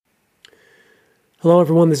Hello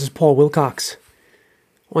everyone, this is Paul Wilcox.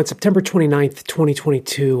 On September 29th,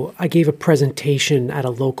 2022, I gave a presentation at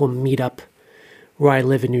a local meetup where I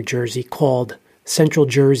live in New Jersey called Central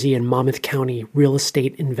Jersey and Monmouth County Real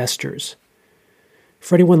Estate Investors.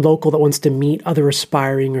 For anyone local that wants to meet other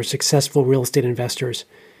aspiring or successful real estate investors,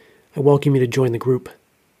 I welcome you to join the group.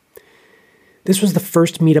 This was the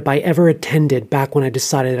first meetup I ever attended back when I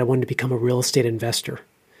decided I wanted to become a real estate investor.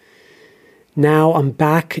 Now I'm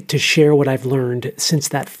back to share what I've learned since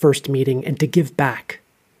that first meeting and to give back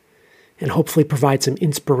and hopefully provide some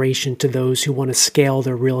inspiration to those who want to scale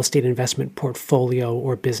their real estate investment portfolio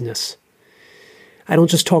or business. I don't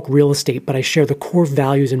just talk real estate, but I share the core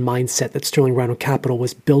values and mindset that Sterling Rhino Capital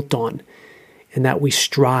was built on and that we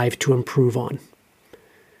strive to improve on.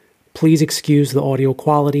 Please excuse the audio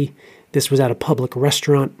quality. This was at a public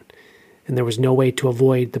restaurant and there was no way to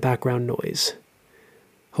avoid the background noise.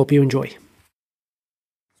 Hope you enjoy.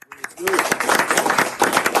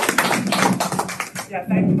 Yeah,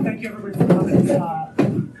 thank you everybody for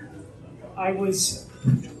coming. I was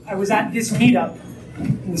at this meetup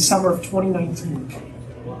in the summer of 2019,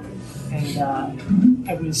 and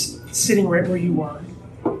I was sitting right where you were.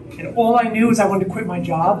 And all I knew is I wanted to quit my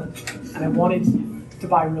job, and I wanted to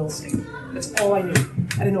buy real estate. That's all I knew.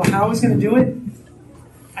 I didn't know how I was going to do it.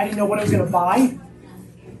 I didn't know what I was going to buy.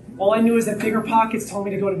 All I knew is that Bigger Pockets told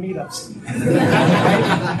me to go to meetups.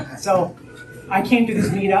 Right? So I came to this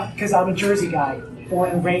meetup because I'm a Jersey guy,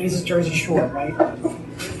 born and raised Jersey Shore, right?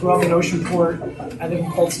 Grew up in Oceanport. I live in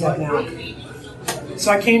Coltsneck now.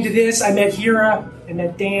 So I came to this. I met Hira. I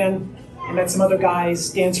met Dan. I met some other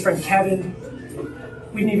guys. Dan's friend Kevin.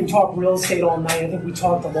 We didn't even talk real estate all night. I think we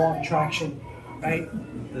talked the law of attraction, right?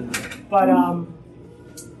 But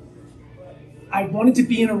I wanted to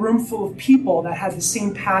be in a room full of people that had the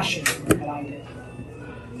same passion that I did.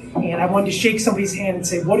 And I wanted to shake somebody's hand and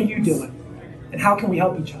say, what are you doing? And how can we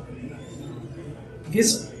help each other?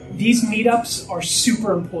 These meetups are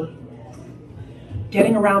super important.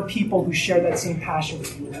 Getting around people who share that same passion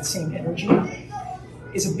with you, that same energy,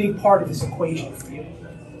 is a big part of this equation for you.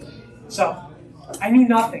 So, I knew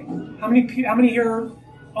nothing. How many here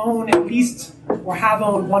own at least or have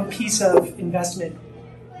owned one piece of investment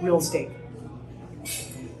real estate?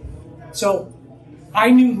 So,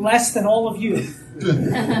 I knew less than all of you,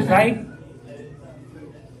 right?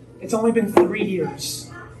 It's only been 3 years.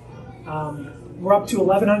 We're up to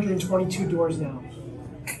 1,122 doors now.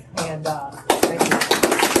 And thank you.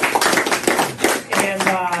 And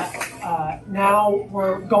now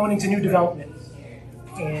we're going into new development.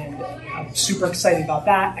 And I'm super excited about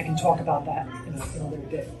that. I can talk about that in a little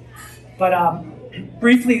bit. But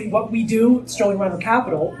briefly, what we do at Sterling Rhino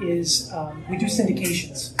Capital is we do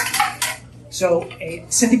syndications. So a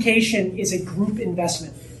syndication is a group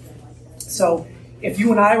investment. So if you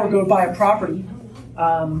and I were going to buy a property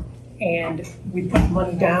and we put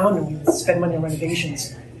money down and we would spend money on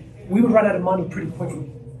renovations, we would run out of money pretty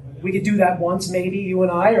quickly. We could do that once, maybe, you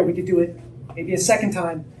and I, or we could do it maybe a second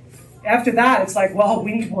time. After that, it's like, well,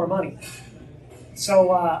 we need more money.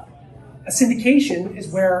 So a syndication is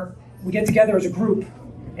where we get together as a group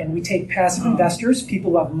and we take passive investors,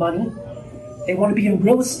 people who have money. They want to be in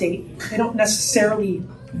real estate. They don't necessarily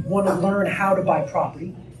want to learn how to buy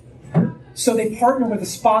property. So they partner with a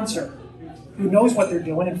sponsor who knows what they're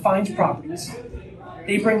doing and finds properties.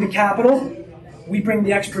 They bring the capital, we bring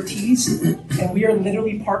the expertise, and we are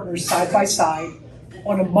literally partners side by side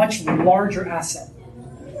on a much larger asset.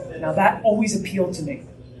 Now that always appealed to me.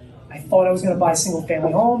 I thought I was going to buy single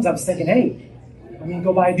family homes. I was thinking, hey, I'm going to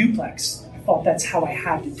go buy a duplex. I thought that's how I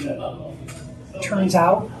had to do it. Turns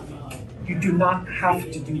out, you do not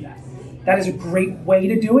have to do that. That is a great way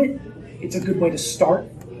to do it. It's a good way to start.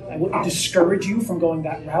 I wouldn't discourage you from going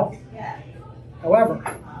that route. However,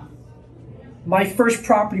 my first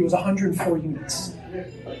property was 104 units.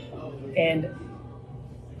 And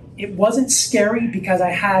it wasn't scary because I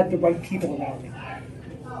had the right people around me.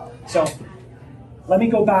 So let me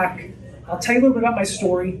go back. I'll tell you a little bit about my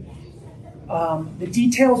story. The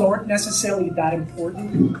details aren't necessarily that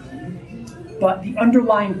important, but the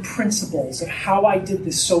underlying principles of how I did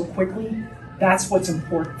this so quickly, that's what's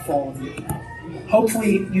important for all of you.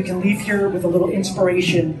 Hopefully you can leave here with a little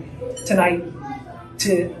inspiration tonight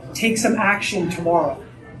to take some action tomorrow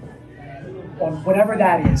on whatever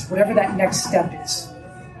that is, whatever that next step is.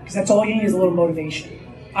 Because that's all you need is a little motivation.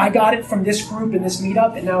 I got it from this group and this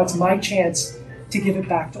meetup, and now it's my chance to give it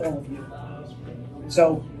back to all of you.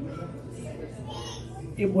 So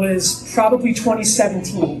it was probably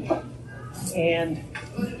 2017, and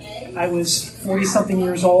I was 40-something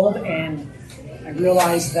years old, and I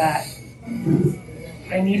realized that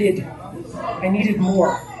I needed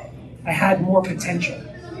more. I had more potential.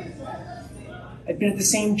 I'd been at the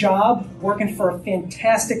same job, working for a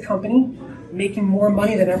fantastic company, making more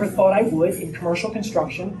money than I ever thought I would in commercial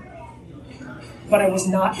construction, but I was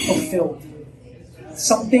not fulfilled.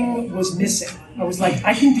 Something was missing. I was like,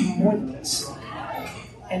 I can do more than this.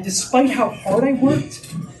 And despite how hard I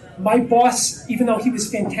worked, my boss, even though he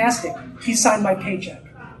was fantastic, he signed my paycheck.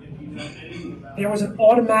 There was an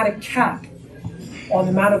automatic cap on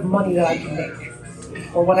the amount of money that I could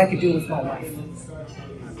make or what I could do with my life.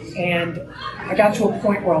 And I got to a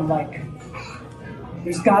point where I'm like,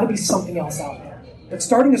 there's got to be something else out there. But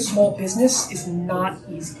starting a small business is not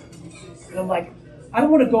easy. And I'm like, I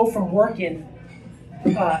don't want to go from working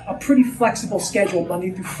a pretty flexible schedule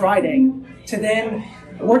Monday through Friday to then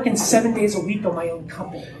working 7 days a week on my own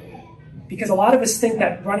company. Because a lot of us think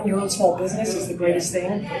that running your own small business is the greatest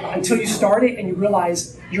thing until you start it and you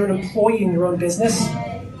realize you're an employee in your own business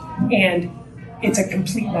and it's a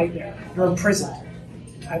complete nightmare. You're imprisoned.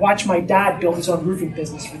 I watched my dad build his own roofing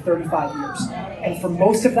business for 35 years. And for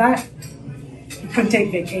most of that, he couldn't take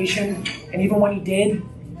vacation. And even when he did,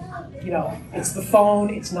 it's the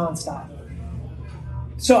phone, it's nonstop.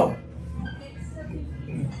 So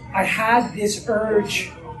I had this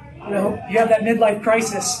urge, you have that midlife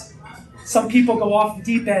crisis. Some people go off the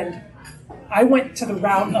deep end. I went to the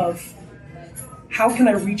route of how can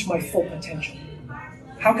I reach my full potential?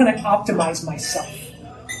 How can I optimize myself?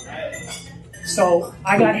 So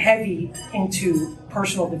I got heavy into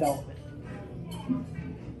personal development.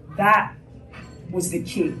 That was the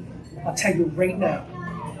key. I'll tell you right now.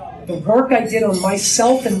 The work I did on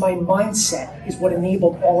myself and my mindset is what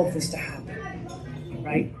enabled all of this to happen,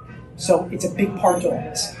 right? So it's a big part to all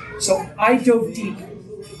this. So I dove deep.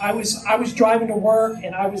 I was driving to work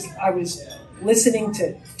and I was listening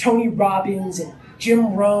to Tony Robbins and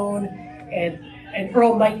Jim Rohn and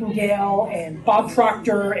Earl Nightingale and Bob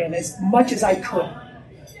Proctor and as much as I could.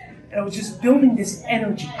 And I was just building this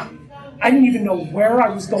energy. I didn't even know where I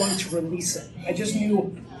was going to release it. I just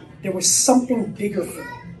knew there was something bigger for me.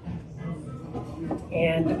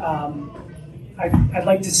 And I'd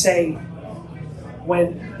like to say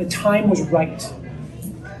when the time was right,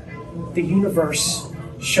 the universe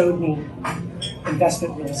showed me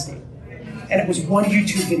investment real estate. And it was one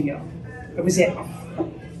YouTube video. It was it.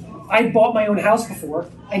 I had bought my own house before.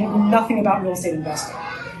 I knew nothing about real estate investing.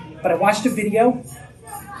 But I watched a video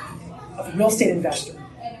of a real estate investor.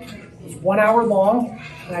 It was 1 hour long,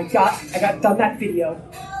 and I got done that video.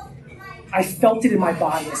 I felt it in my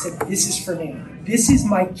body. I said, this is for me. This is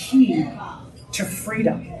my key to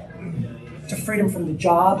freedom. To freedom from the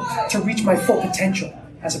job, to reach my full potential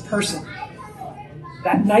as a person.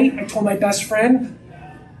 That night, I told my best friend,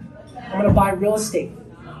 I'm going to buy real estate.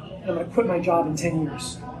 And I'm going to quit my job in 10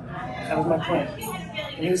 years. That was my plan.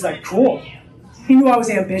 And he was like, cool. He knew I was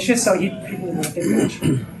ambitious, so he didn't think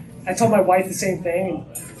much. I told my wife the same thing,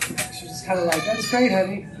 and she was just kind of like, that's great,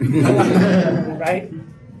 honey. Right?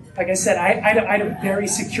 Like I said, I had a very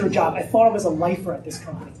secure job. I thought I was a lifer at this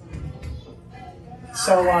company.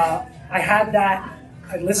 So I had that.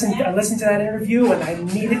 I listened to that interview, and I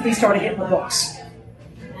immediately started hitting the books.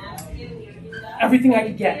 Everything I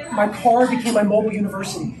could get. My car became my mobile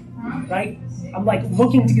university, right? I'm like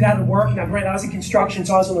looking to get out of work, and I was in construction,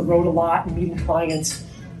 so I was on the road a lot and meeting clients.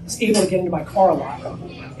 I was able to get into my car a lot.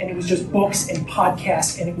 And it was just books and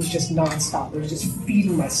podcasts, and it was just nonstop. It was just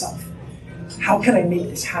feeding myself. How can I make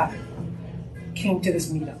this happen? Came to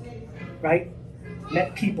this meetup, right?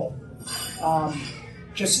 Met people.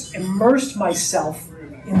 Just immersed myself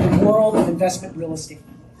in the world of investment real estate.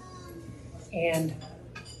 And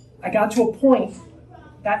I got to a point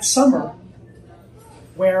that summer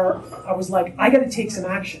where I was like, I got to take some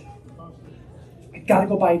action. I got to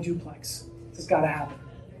go buy a duplex. This has got to happen.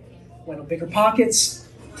 Went on Bigger Pockets.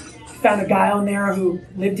 Found a guy on there who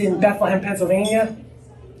lived in Bethlehem, Pennsylvania.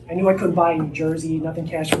 I knew I couldn't buy in New Jersey, nothing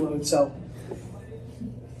cash flowed, so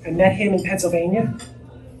I met him in Pennsylvania,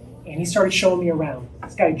 and he started showing me around.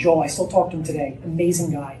 This guy, Joel, I still talk to him today.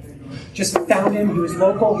 Amazing guy. Just found him. He was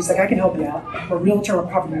local. He's like, I can help you out. I'm a realtor, a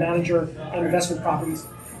property manager, and investment properties.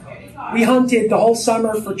 We hunted the whole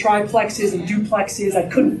summer for triplexes and duplexes. I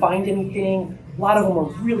couldn't find anything. A lot of them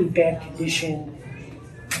were really bad condition.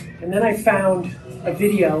 And then I found a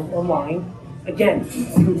video online, again,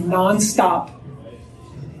 through nonstop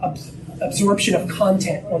absorption of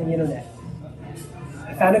content on the internet.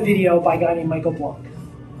 I found a video by a guy named Michael Blanc.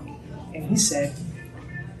 And he said,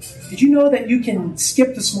 did you know that you can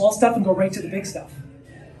skip the small stuff and go right to the big stuff?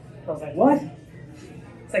 I was like, what?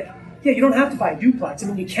 It's like, yeah, you don't have to buy a duplex. I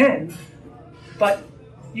mean, you can, but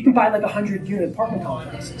you can buy like 100-unit apartment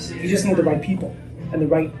complexes. You just need the right people and the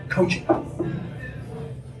right coaching.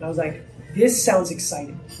 And I was like, this sounds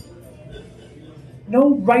exciting.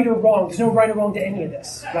 No right or wrong. There's no right or wrong to any of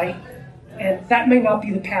this, right? And that may not be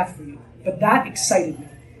the path for you, but that excited me.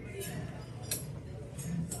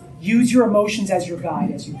 Use your emotions as your guide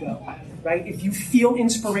as you go, right? If you feel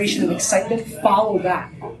inspiration and excitement, follow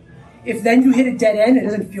that. If then you hit a dead end, it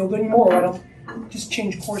doesn't feel good anymore, I don't just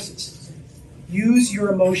change courses. Use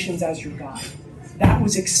your emotions as your guide. That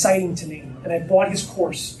was exciting to me. And I bought his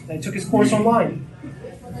course. And I took his course online.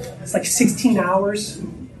 It's like 16 hours.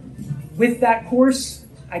 With that course,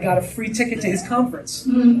 I got a free ticket to his conference.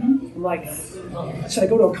 I'm like, should I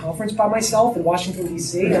go to a conference by myself in Washington,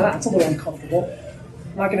 D.C.? That's a little uncomfortable.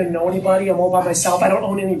 I'm not going to know anybody. I'm all by myself. I don't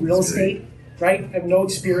own any real estate, right? I have no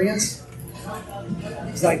experience.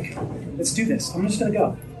 It's like, let's do this. I'm just going to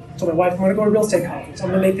go. I told my wife, I'm going to go to a real estate conference. I'm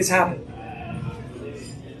going to make this happen.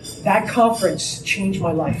 That conference changed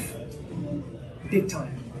my life. Big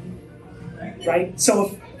time. Right?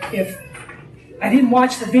 So if I didn't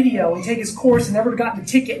watch the video and take his course and never gotten the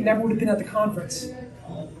ticket and never would have been at the conference.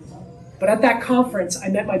 But at that conference, I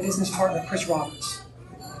met my business partner, Chris Roberts.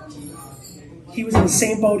 He was in the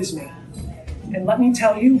same boat as me. And let me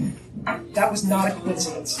tell you, that was not a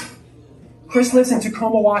coincidence. Chris lives in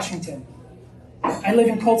Tacoma, Washington. I live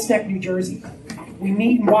in Colts Neck, New Jersey. We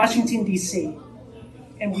meet in Washington, D.C.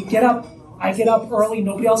 And we get up. I get up early.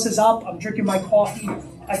 Nobody else is up. I'm drinking my coffee.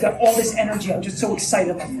 I've got all this energy. I'm just so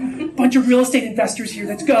excited. I'm like, a bunch of real estate investors here.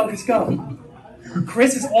 Let's go. Let's go.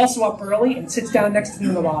 Chris is also up early and sits down next to me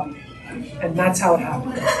in the lobby. And that's how it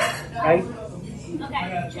happened. Right?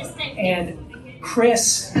 And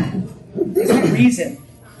Chris is the reason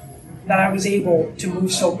that I was able to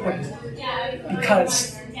move so quickly.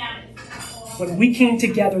 Because when we came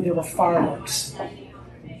together, there were fireworks.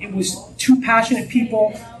 It was two passionate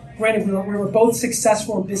people. Granted, we were both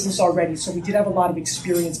successful in business already, so we did have a lot of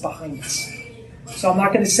experience behind us. So I'm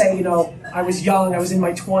not going to say, I was young, I was in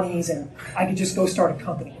my 20s, and I could just go start a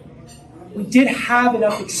company. We did have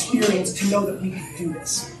enough experience to know that we could do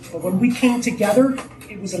this. But when we came together,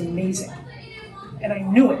 it was amazing. And I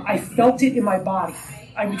knew it. I felt it in my body.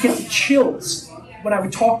 I would get the chills when I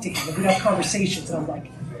would talk to him and we'd have conversations, and I'm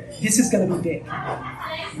like, this is going to be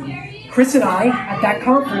big. Chris and I, at that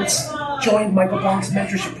conference, joined Michael Blank's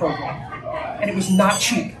mentorship program. And it was not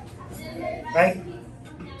cheap, right?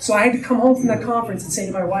 So I had to come home from that conference and say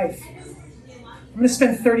to my wife, I'm going to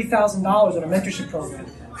spend $30,000 on a mentorship program.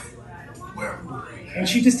 And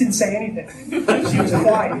she just didn't say anything. She was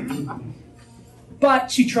quiet.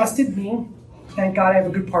 But she trusted me. Thank God I have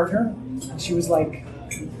a good partner. She was like,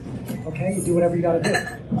 okay, you do whatever you got to do.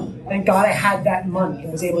 Thank God I had that money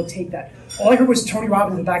and was able to take that. All I heard was Tony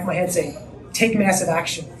Robbins in the back of my head saying, take massive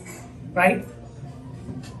action, right?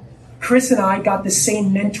 Chris and I got the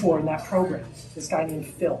same mentor in that program, this guy named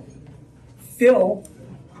Phil. Phil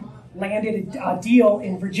landed a deal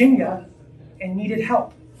in Virginia and needed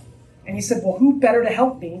help. And he said, well, who better to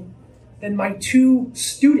help me than my two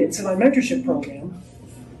students in my mentorship program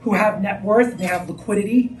who have net worth, they have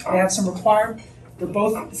liquidity, they have some requirement. They're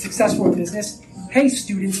both successful in business. Hey,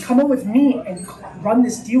 students, come on with me and run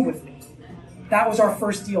this deal with me. That was our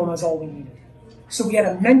first deal, and that's all we needed. So we had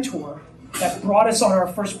a mentor that brought us on our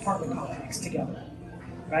first partner complex together,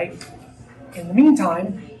 right? In the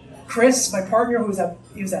meantime, Chris, my partner,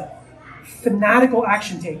 he was a fanatical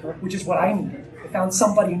action taker, which is what I needed. I found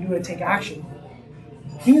somebody who knew how to take action.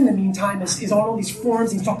 He, in the meantime, is on all these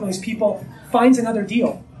forums, he's talking to all these people, finds another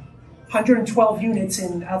deal. 112 units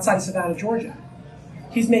outside of Savannah, Georgia.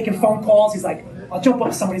 He's making phone calls. He's like, I'll jump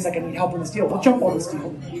on somebody's like, I need help on this deal. We'll jump on this deal,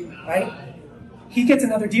 right? He gets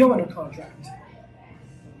another deal under contract.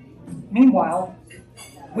 Meanwhile,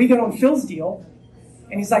 we get on Phil's deal,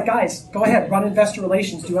 and he's like, guys, go ahead, run investor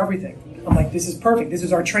relations, do everything. I'm like, this is perfect. This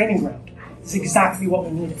is our training ground. This is exactly what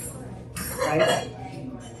we needed, right?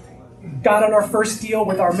 Got on our first deal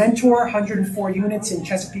with our mentor, 104 units in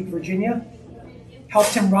Chesapeake, Virginia.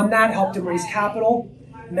 Helped him run that, helped him raise capital,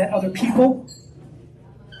 met other people.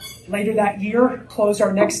 Later that year, closed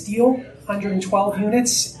our next deal, 112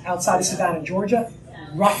 units outside of Savannah, Georgia.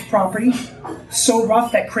 Rough property. So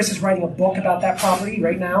rough that Chris is writing a book about that property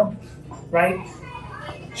right now, right?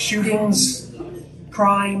 Shootings,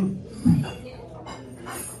 crime.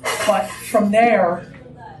 But from there,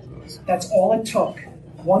 that's all it took.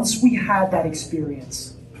 Once we had that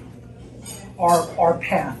experience, our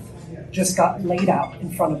path just got laid out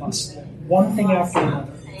in front of us, one thing after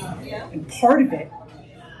another. And part of it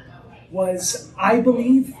was, I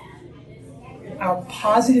believe, our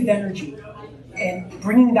positive energy and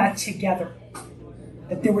bringing that together,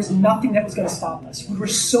 that there was nothing that was going to stop us. We were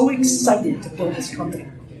so excited to build this company,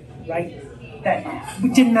 right, that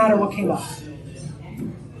it didn't matter what came up.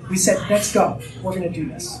 We said, let's go. We're going to do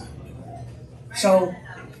this. So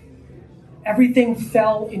everything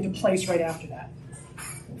fell into place right after that.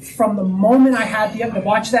 From the moment I had to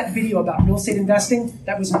watch that video about real estate investing,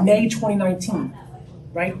 that was May 2019,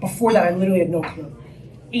 right? Before that, I literally had no clue.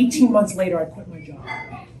 18 months later, I quit my job,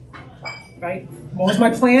 right? What was my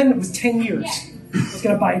plan? It was 10 years. I was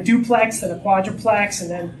going to buy a duplex, then a quadruplex,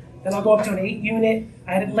 and then I'll go up to an 8-unit.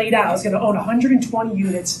 I had it laid out. I was going to own 120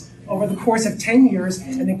 units over the course of 10 years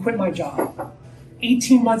and then quit my job.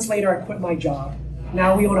 18 months later, I quit my job.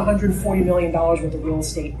 Now we own $140 million worth of real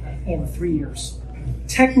estate in 3 years.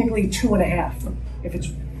 Technically 2.5, if it's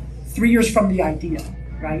 3 years from the idea,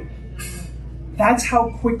 right? That's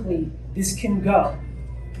how quickly this can go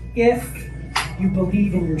if you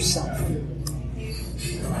believe in yourself.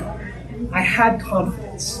 I had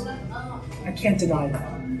confidence. I can't deny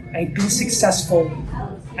that. I had been successful.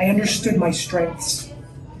 I understood my strengths.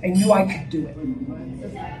 I knew I could do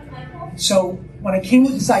it. So when I came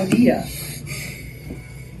with this idea,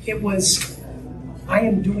 it was, I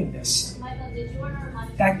am doing this.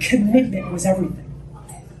 That commitment was everything.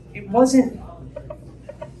 It wasn't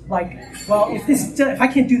like, well, if I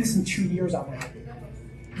can't do this in 2 years, I'm out.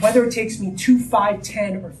 Whether it takes me 2, 5,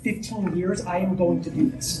 10, or 15 years, I am going to do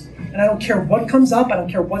this. And I don't care what comes up, I don't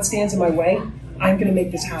care what stands in my way, I'm going to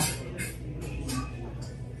make this happen.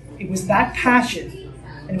 It was that passion,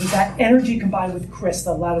 and it was that energy combined with Chris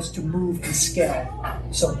that allowed us to move and scale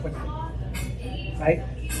so quickly, right?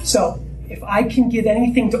 So if I can give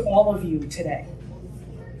anything to all of you today,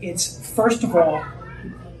 it's, first of all,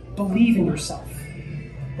 believe in yourself.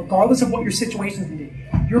 Regardless of what your situation can be.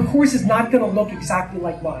 Your course is not going to look exactly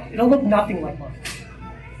like mine. It'll look nothing like mine.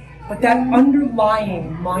 But that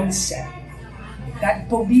underlying mindset, that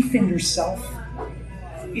belief in yourself,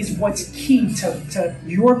 is what's key to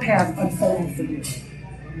your path unfolding for you.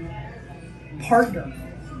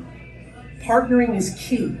 Partnering is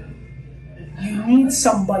key. You need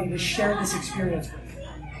somebody to share this experience with.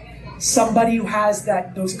 Somebody who has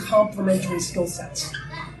those complementary skill sets.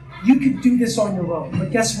 You could do this on your own,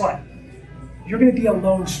 but guess what? You're going to be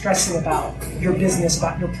alone stressing about your business,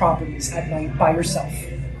 about your properties at night by yourself.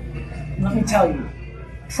 Let me tell you,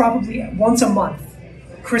 probably once a month,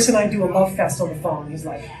 Chris and I do a love fest on the phone. He's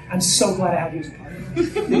like, I'm so glad I have you as a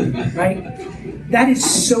partner. Right? That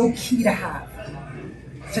is so key to have,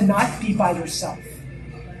 to not be by yourself.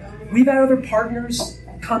 We've had other partners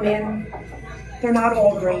come in. They're not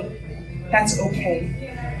all great. That's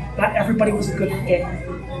okay. Not everybody was a good fit.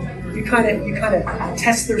 You kind of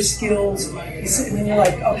test their skills, and then you're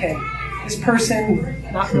like, okay, this person,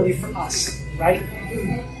 not really for us, right?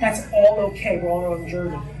 That's all okay. We're all on our own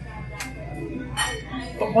journey.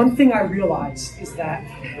 But one thing I realize is that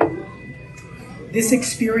this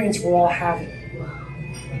experience we're all having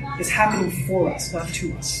is happening for us, not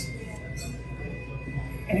to us.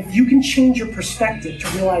 And if you can change your perspective to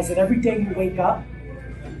realize that every day you wake up,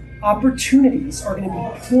 opportunities are going to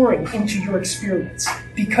be pouring into your experience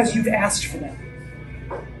because you've asked for them.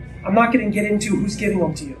 I'm not going to get into who's giving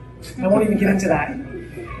them to you. I won't even get into that.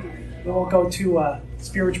 We won't go too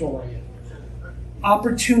spiritual on you.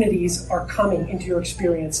 Opportunities are coming into your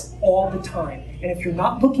experience all the time. And if you're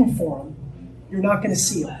not looking for them, you're not going to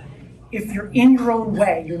see them. If you're in your own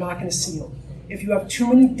way, you're not going to see them. If you have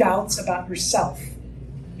too many doubts about yourself,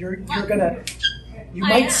 you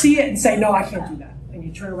might see it and say, no, I can't do that. And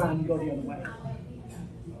you turn around and you go the other way.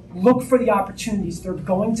 Look for the opportunities. They're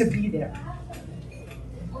going to be there.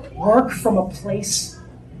 Work from a place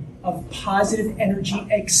of positive energy,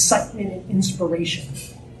 excitement, and inspiration.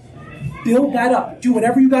 Build that up. Do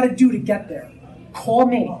whatever you got to do to get there. Call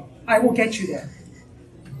me. I will get you there.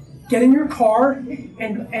 Get in your car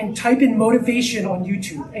and type in motivation on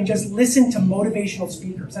YouTube and just listen to motivational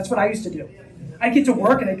speakers. That's what I used to do. I'd get to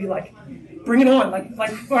work and I'd be like, bring it on. Like,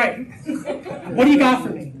 all right, what do you got for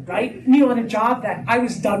me, right? Me on a job that I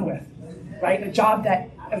was done with, right? A job that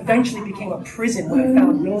eventually became a prison when I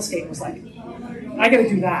found real estate. Was like, I got to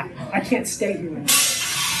do that. I can't stay here anymore.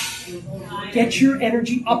 Get your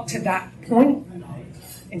energy up to that point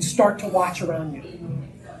and start to watch around you.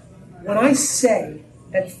 When I say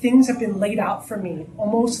that things have been laid out for me,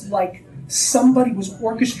 almost like somebody was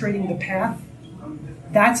orchestrating the path,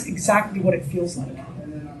 that's exactly what it feels like.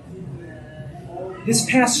 This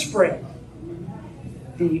past spring,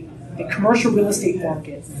 the commercial real estate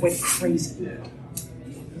market went crazy.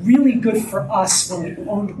 Really good for us when we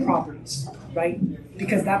owned properties, right?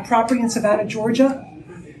 Because that property in Savannah, Georgia,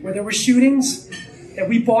 where there were shootings that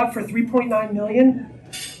we bought for $3.9 million,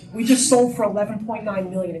 we just sold for $11.9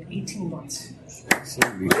 million in 18 months.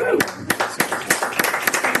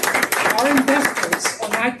 Our investors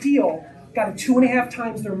on that deal got it 2.5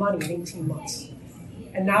 times their money in 18 months.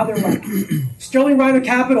 And now they're like, Sterling Reiner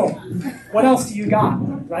Capital, what else do you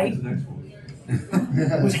got, right?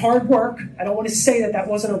 It was hard work. I don't want to say that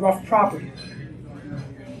wasn't a rough property.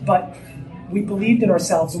 But we believed in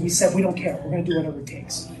ourselves and we said, we don't care. We're going to do whatever it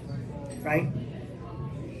takes, right?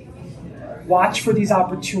 Watch for these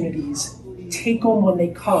opportunities. Take them when they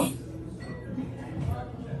come.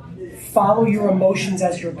 Follow your emotions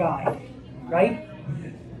as your guide, right?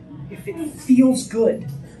 If it feels good,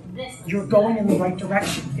 you're going in the right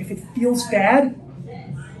direction. If it feels bad,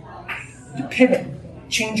 you pivot,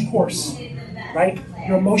 change course, right?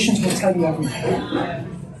 Your emotions will tell you everything.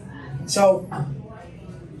 So,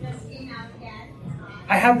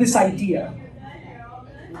 I have this idea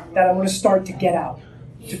that I want to start to get out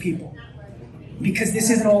to people. Because this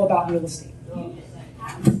isn't all about real estate.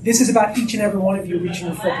 This is about each and every one of you reaching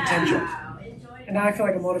your full potential. And now I feel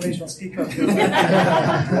like a motivational speaker.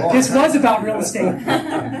 This was about real estate.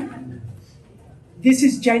 This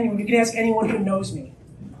is genuine. You can ask anyone who knows me.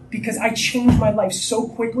 Because I changed my life so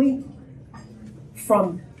quickly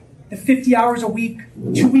from the 50 hours a week,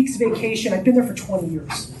 2 weeks vacation. I've been there for 20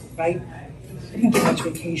 years, right? I didn't get much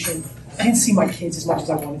vacation. I didn't see my kids as much as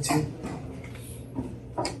I wanted to.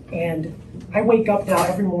 And I wake up now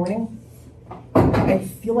every morning, I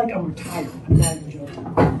feel like I'm retired. I'm not even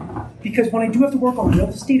joking. Because when I do have to work on real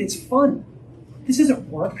estate, it's fun. This isn't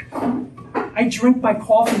work. I drink my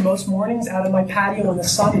coffee most mornings out of my patio in the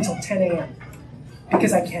sun until 10 a.m.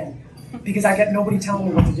 Because I can. Because I got nobody telling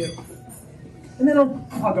me what to do. And then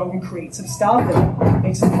I'll go and create some stuff and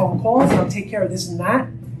make some phone calls and I'll take care of this and that.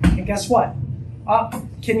 And guess what?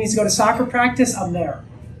 Kid needs to go to soccer practice, I'm there.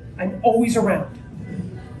 I'm always around.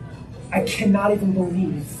 I cannot even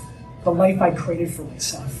believe the life I created for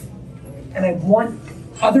myself. And I want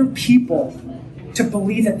other people to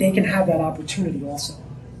believe that they can have that opportunity also.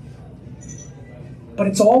 But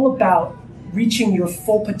it's all about reaching your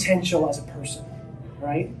full potential as a person,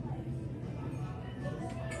 right?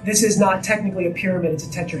 This is not technically a pyramid, it's a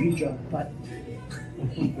tetrahedron, but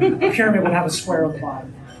a pyramid would have a square on the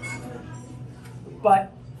bottom.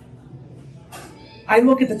 But I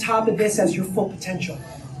look at the top of this as your full potential.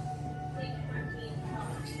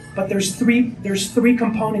 But there's three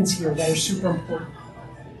components here that are super important.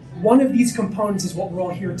 One of these components is what we're all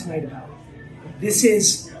here tonight about. This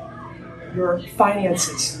is your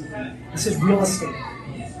finances. This is real estate,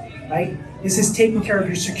 right? This is taking care of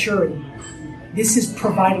your security. This is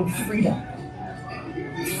providing freedom.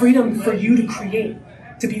 Freedom for you to create,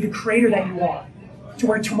 to be the creator that you are. To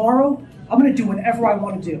where tomorrow, I'm going to do whatever I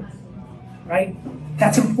want to do, right?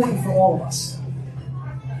 That's important for all of us.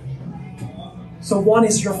 So one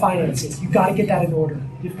is your finances. You've got to get that in order.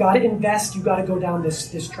 You've got to invest. You've got to go down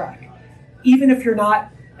this track. Even if you're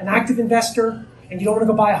not an active investor and you don't want to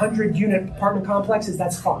go buy 100-unit apartment complexes,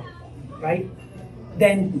 that's fine, right?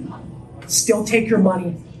 Then still take your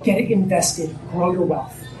money, get it invested, grow your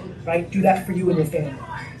wealth, right? Do that for you and your family.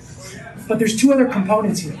 But there's two other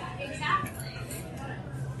components here.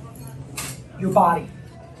 Your body.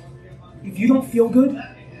 If you don't feel good,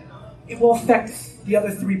 it will affect the other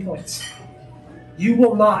 3 points. You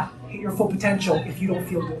will not hit your full potential if you don't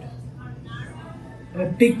feel good. I'm a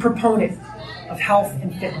big proponent of health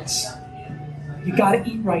and fitness. You got to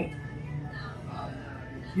eat right.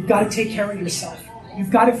 You've got to take care of yourself.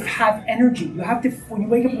 You've got to have energy. You have to, when you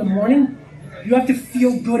wake up in the morning, you have to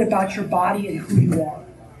feel good about your body and who you are.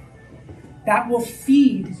 That will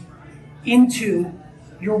feed into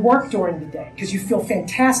your work during the day because you feel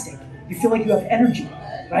fantastic. You feel like you have energy,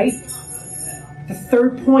 right? The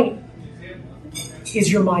third point is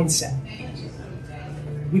your mindset.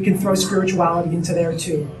 We can throw spirituality into there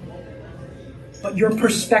too. But your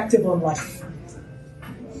perspective on life.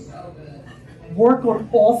 Work on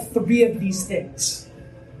all three of these things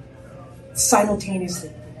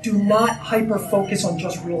simultaneously. Do not hyper-focus on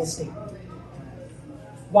just real estate.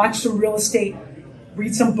 Watch some real estate,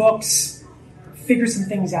 read some books, figure some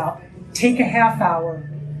things out. Take a half hour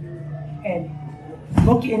and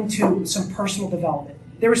look into some personal development.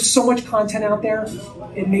 There is so much content out there.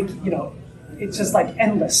 It's just like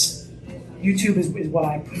endless. YouTube is what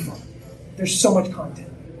I prefer. There's so much content,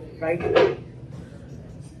 right?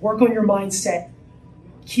 Work on your mindset.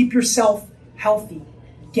 Keep yourself healthy.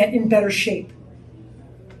 Get in better shape.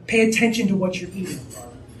 Pay attention to what you're eating,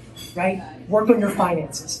 right? Work on your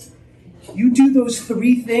finances. You do those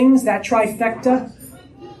three things, that trifecta,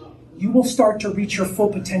 you will start to reach your full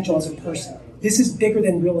potential as a person. This is bigger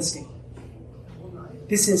than real estate.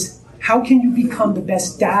 This is how can you become the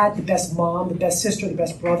best dad, the best mom, the best sister, the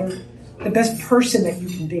best brother, the best person that you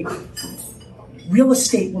can be. Real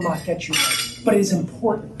estate will not get you there, but it is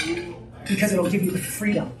important because it'll give you the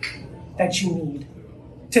freedom that you need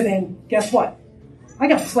to then, guess what? I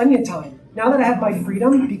got plenty of time. Now that I have my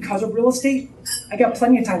freedom because of real estate, I got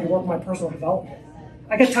plenty of time to work on my personal development.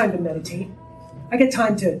 I got time to meditate. I get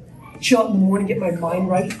time to chill out in the morning, get my mind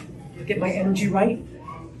right, get my energy right,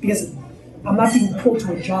 because I'm not being pulled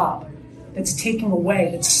to a job that's taking away,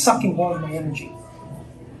 that's sucking all of my energy.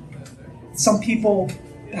 Some people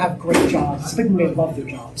have great jobs. Some people may love their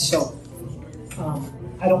jobs. So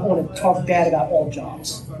I don't want to talk bad about all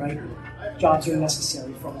jobs, right? Jobs are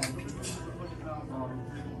necessary for a lot of people.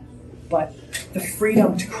 But the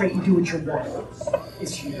freedom to create and do what you want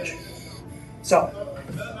is huge. So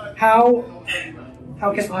how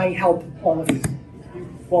can I help all of you?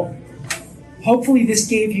 Well, hopefully this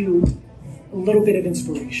gave you a little bit of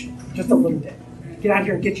inspiration, just a little bit. Get out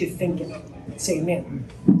here and get you thinking. Say, man,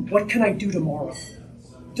 what can I do tomorrow?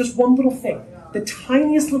 Just one little thing. The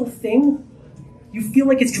tiniest little thing, you feel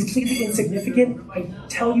like it's completely insignificant. I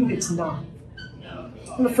tell you it's not.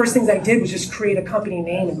 One of the first things I did was just create a company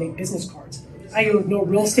name and make business cards. I had no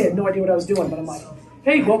real estate, I had no idea what I was doing, but I'm like,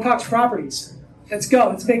 hey, Wilcox Properties, let's go,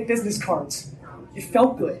 let's make business cards. It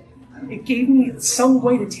felt good. It gave me some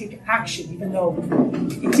way to take action, even though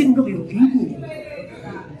it didn't really lead me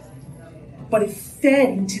anywhere. But it fed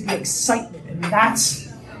into the excitement, and that's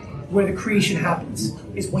where the creation happens,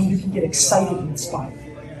 is when you can get excited and inspired.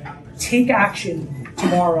 Take action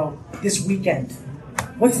tomorrow, this weekend.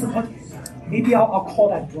 Maybe I'll call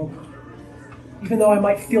that broker, even though I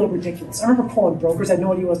might feel ridiculous. I remember calling brokers, I had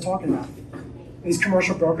no idea what I was talking about. These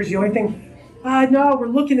commercial brokers, the only thing, no, we're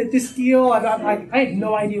looking at this deal. I had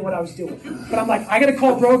no idea what I was doing. But I'm like, I got to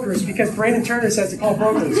call brokers because Brandon Turner says to call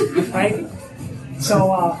brokers, right?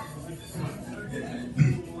 So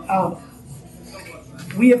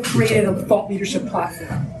we have created a thought leadership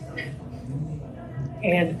platform.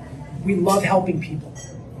 And we love helping people.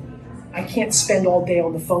 I can't spend all day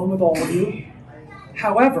on the phone with all of you.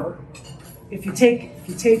 However, if you take,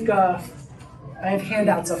 I have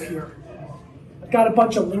handouts up here. I've got a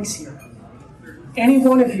bunch of links here. Any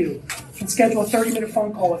one of you can schedule a 30-minute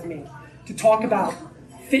phone call with me to talk about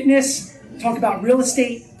fitness, talk about real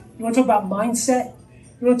estate. You want to talk about mindset?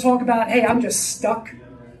 You want to talk about, hey, I'm just stuck.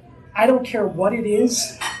 I don't care what it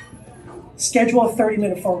is. Schedule a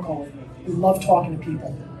 30-minute phone call with me. We love talking to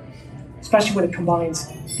people, especially when it combines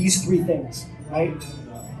these three things, right?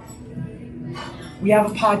 We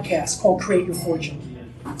have a podcast called Create Your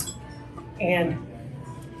Fortune. And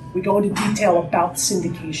we go into detail about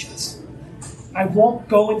syndications. I won't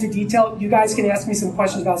go into detail. You guys can ask me some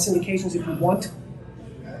questions about syndications if you want.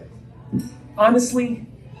 Honestly,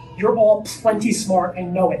 you're all plenty smart. I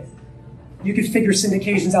know it. You could figure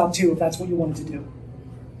syndications out too if that's what you wanted to do.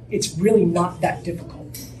 It's really not that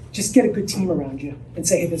difficult. Just get a good team around you and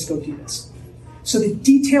say, hey, let's go do this. So the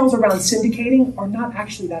details around syndicating are not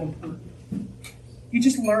actually that important. You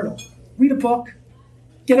just learn them. Read a book,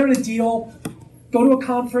 get on a deal, go to a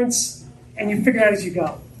conference, and you figure it out as you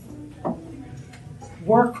go.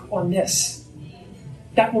 Work on this.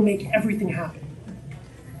 That will make everything happen.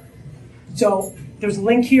 So there's a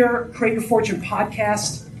link here, Create Your Fortune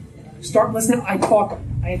podcast. Start listening. I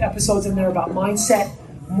have episodes in there about mindset,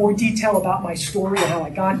 more detail about my story and how I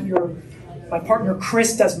got here. My partner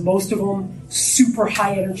Chris does most of them. Super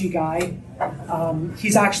high energy guy.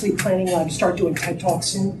 He's actually planning to start doing TED Talks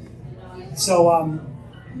soon. So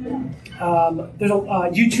there's a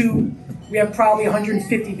YouTube. We have probably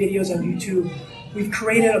 150 videos on YouTube. We've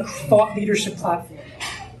created a thought leadership platform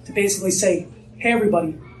to basically say, hey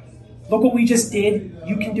everybody, look what we just did.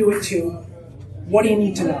 You can do it too. What do you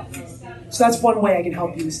need to know? So that's one way I can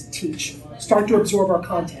help you is to teach. Start to absorb our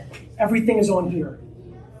content. Everything is on here.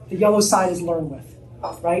 The yellow side is learn with,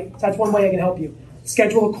 right? So that's one way I can help you.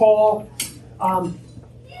 Schedule a call.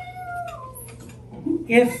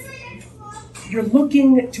 If you're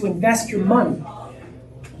looking to invest your money,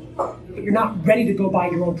 but you're not ready to go buy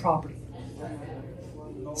your own property,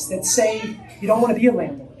 let's say you don't want to be a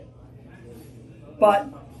landlord, but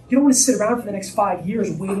you don't want to sit around for the next 5 years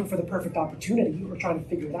waiting for the perfect opportunity or trying to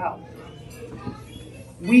figure it out.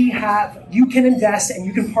 You can invest and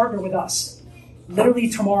you can partner with us literally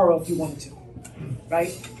tomorrow if you wanted to,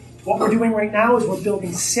 right? What we're doing right now is we're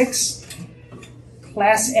building 6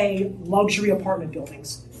 Class A luxury apartment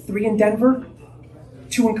buildings, 3 in Denver,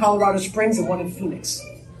 2 in Colorado Springs, and 1 in Phoenix.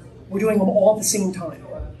 We're doing them all at the same time.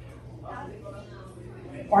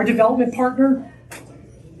 Our development partner,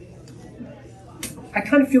 I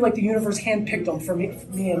kind of feel like the universe handpicked them for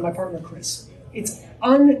me and my partner Chris. It's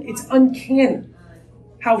uncanny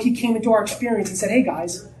how he came into our experience and said, hey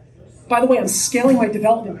guys, by the way, I'm scaling my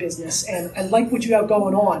development business and I like what you have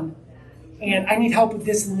going on and I need help with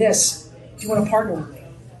this and this. do you want to partner with me?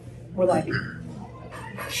 We're like,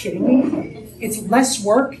 kidding me? It's less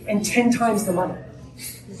work and 10 times the money.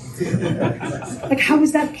 Like, how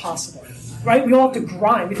is that possible? Right? We all have to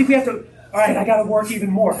grind. We think we have to, all right, I got to work even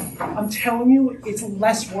more. I'm telling you, it's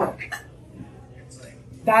less work.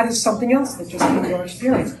 That is something else that just came to our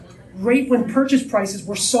experience. Right when purchase prices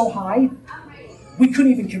were so high, we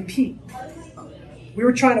couldn't even compete. We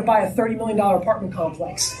were trying to buy a $30 million apartment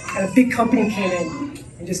complex, and a big company came in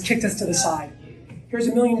and just kicked us to the side. Here's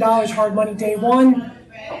 $1 million, hard money day one.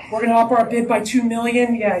 We're going to up our bid by $2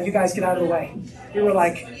 million. Yeah, you guys get out of the way. We were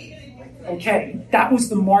like, okay. That was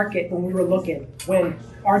the market when we were looking, when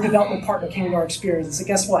our development partner came into our experience and said,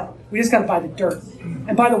 guess what? We just got to buy the dirt.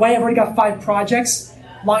 And by the way, I've already got 5 projects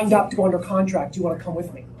lined up to go under contract. Do you want to come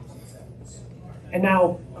with me? And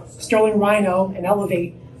now Sterling Rhino and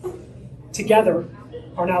Elevate together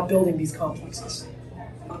are now building these complexes.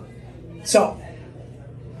 So,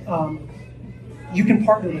 you can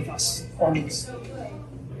partner with us on these.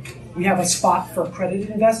 We have a spot for accredited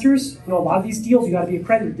investors. You know, a lot of these deals you got to be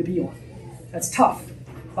accredited to be on. That's tough.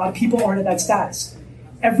 A lot of people aren't at that status.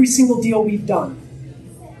 Every single deal we've done,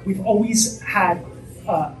 we've always had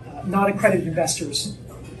non-accredited investors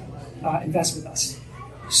invest with us.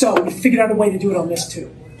 So we figured out a way to do it on this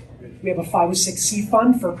too. We have a 506c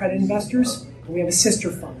fund for accredited investors, and we have a sister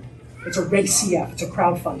fund. It's a Reg CF, it's a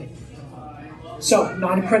crowdfunding. So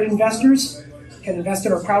non-accredited investors can invest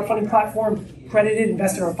in our crowdfunding platform, accredited,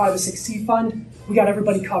 invest in our 506c fund. We got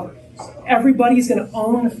everybody covered. Everybody's going to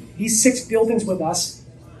own these 6 buildings with us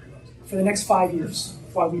for the next 5 years.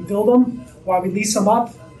 While we build them, while we lease them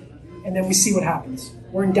up, and then we see what happens.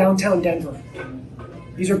 We're in downtown Denver.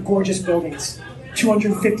 These are gorgeous buildings.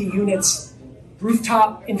 250 units,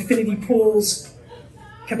 rooftop infinity pools,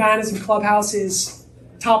 cabanas and clubhouses,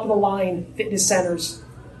 top of the line fitness centers.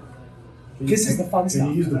 This is the fun stuff.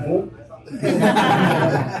 Can you use the pool?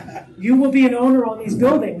 You will be an owner on these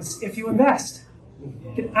buildings if you invest.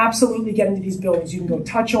 You can absolutely get into these buildings. You can go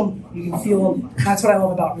touch them. You can feel them. That's what I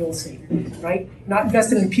love about real estate, right? Not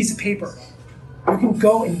invested in a piece of paper. You can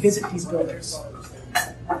go and visit these buildings,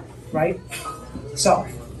 right? So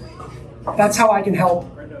that's how I can help.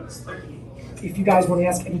 If you guys want to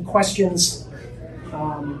ask any questions,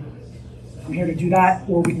 I'm here to do that,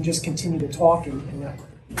 or we can just continue to talk and network.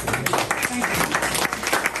 Thank you.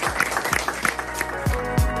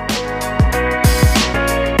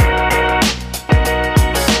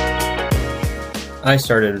 I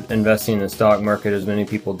started investing in the stock market as many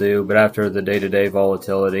people do, but after the day-to-day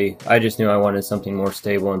volatility, I just knew I wanted something more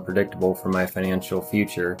stable and predictable for my financial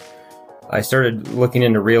future. I started looking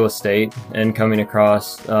into real estate and coming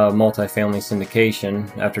across multifamily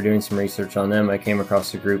syndication. After doing some research on them, I came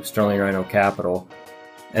across the group Sterling Rhino Capital,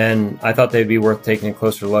 and I thought they'd be worth taking a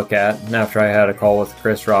closer look at. And after I had a call with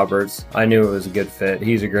Chris Roberts, I knew it was a good fit.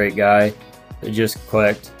 He's a great guy. It just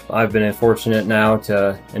clicked. I've been fortunate now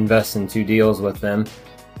to invest in 2 deals with them,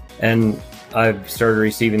 and I've started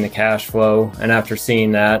receiving the cash flow. And after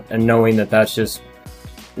seeing that and knowing that that's just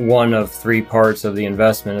one of 3 parts of the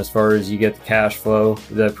investment, as far as you get the cash flow,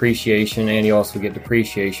 the appreciation, and you also get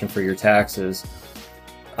depreciation for your taxes,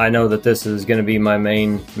 I know that this is going to be my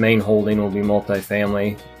main holding will be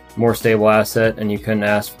multifamily, more stable asset, and you couldn't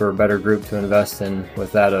ask for a better group to invest in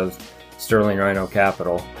with that of Sterling Rhino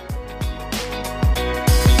Capital.